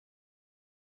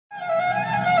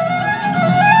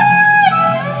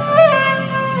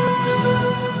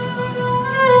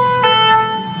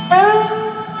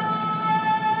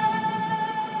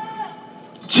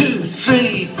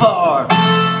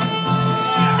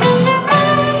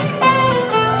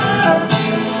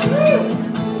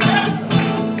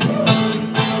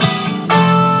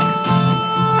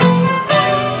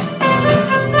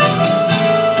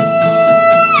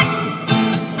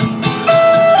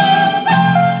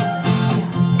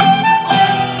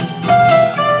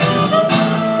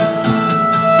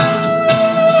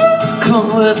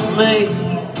with me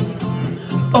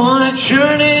on a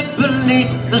journey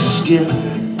beneath the skin.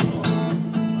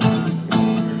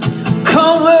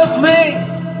 Come with me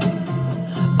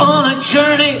on a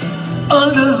journey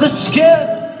under the skin,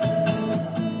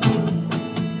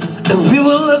 and we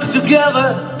will look together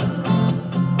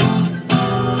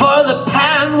for the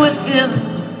pan within.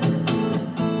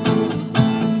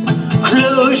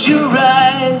 Close your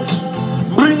eyes,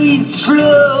 breathe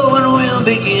slow, and we'll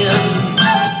begin.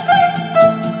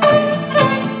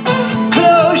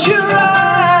 Close your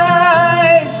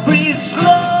eyes, breathe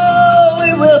slow,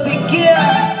 we will begin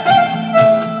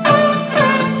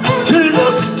to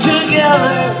look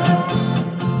together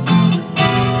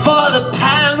for the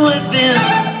pan within.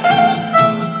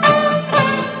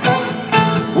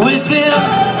 Within.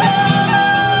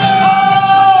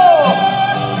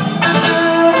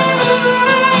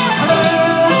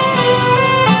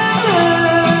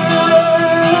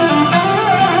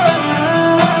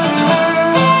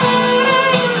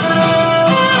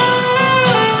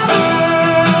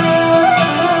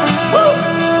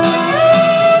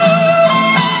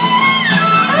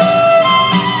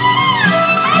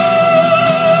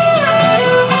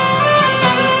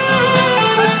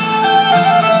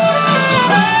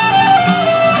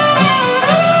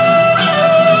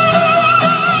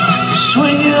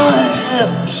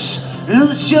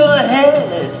 Loose your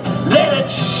head, let it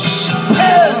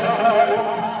spin.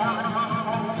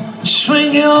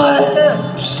 Swing your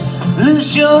hips,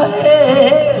 loose your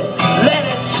head, let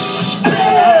it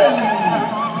spin.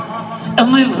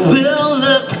 And we will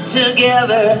look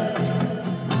together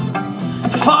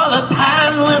for the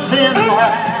pan within.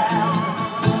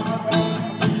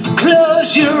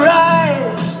 Close your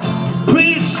eyes,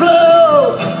 breathe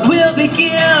slow, we'll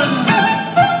begin.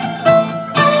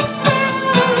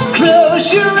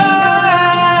 Close your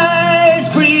eyes,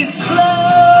 breathe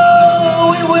slow,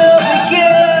 we will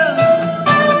begin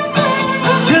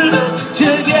to look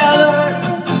together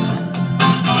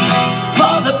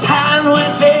for the pan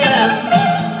within.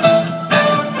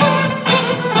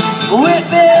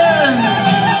 Within.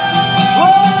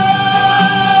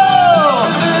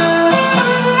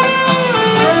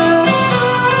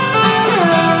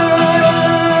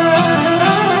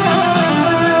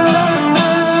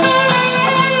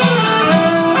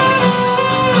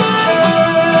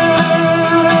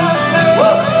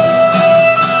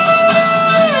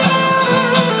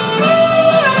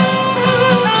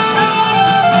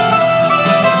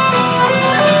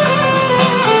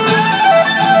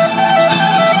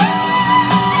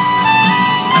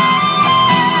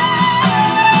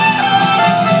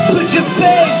 Put your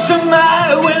face to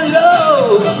my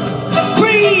window,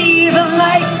 breathe a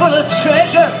night full of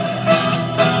treasure.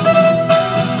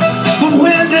 The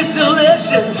wind is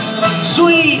delicious,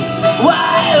 sweet,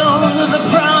 wild, with the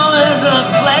promise of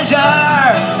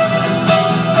pleasure.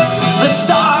 The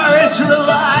stars are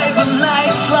alive on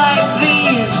nights like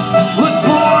these. We're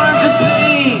born to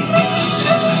be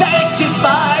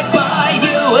sanctified by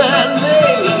you and me.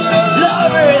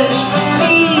 Lovers,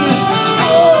 thieves,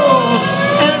 fools,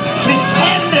 and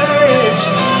pretenders.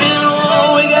 And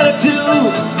all we gotta do,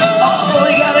 all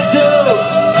we gotta do,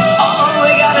 all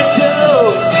we gotta do,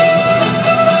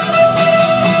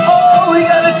 all we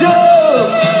gotta do,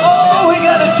 all we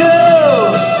gotta do,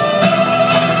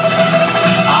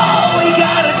 all we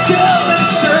gotta do is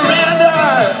surrender.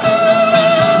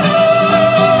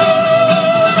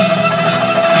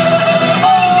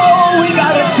 All we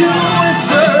gotta do is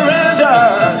surrender,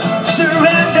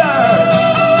 surrender,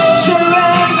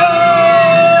 surrender.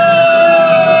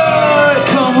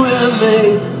 Come with me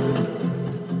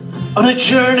on a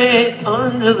journey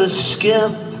under the skin.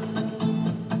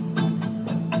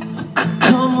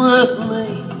 Come with me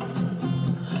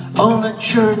on a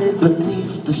journey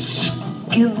beneath the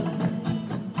skin,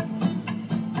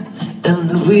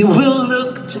 and we will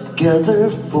look together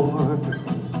for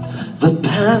the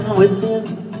pan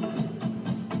within.